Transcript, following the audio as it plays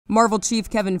Marvel chief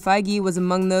Kevin Feige was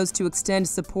among those to extend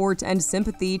support and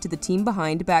sympathy to the team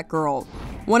behind Batgirl.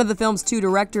 One of the film's two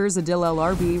directors, Adil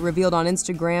El-Arbi, revealed on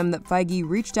Instagram that Feige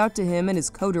reached out to him and his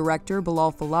co-director,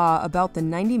 Bilal Fallah, about the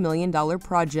 $90 million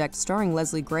project starring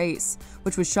Leslie Grace,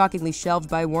 which was shockingly shelved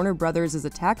by Warner Brothers as a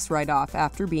tax write-off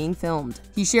after being filmed.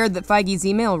 He shared that Feige's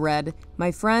email read,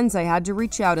 "My friends, I had to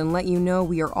reach out and let you know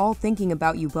we are all thinking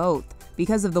about you both.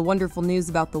 Because of the wonderful news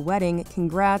about the wedding,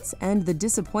 congrats, and the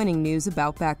disappointing news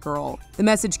about Batgirl." The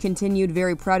message continued,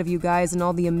 "Very proud of you guys and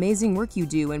all the amazing work you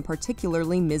do, and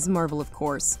particularly Ms. Marvel, of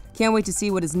course. Can't wait to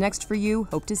see what is next for you.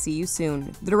 Hope to see you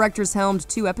soon." The directors helmed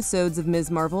 2 episodes of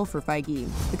Ms. Marvel for Feige.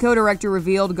 The co-director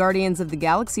revealed Guardians of the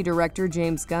Galaxy director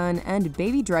James Gunn and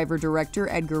Baby Driver director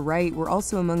Edgar Wright were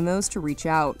also among those to reach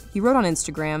out. He wrote on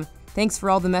Instagram, "Thanks for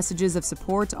all the messages of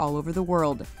support all over the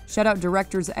world. Shout out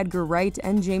directors Edgar Wright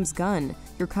and James Gunn.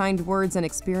 Your kind words and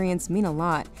experience mean a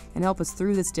lot and help us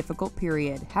through this difficult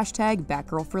period. Hashtag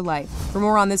Batgirl for life." For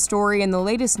more on this story and the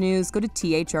latest news, go to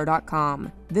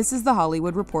THR.com. This is the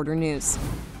Hollywood Reporter News.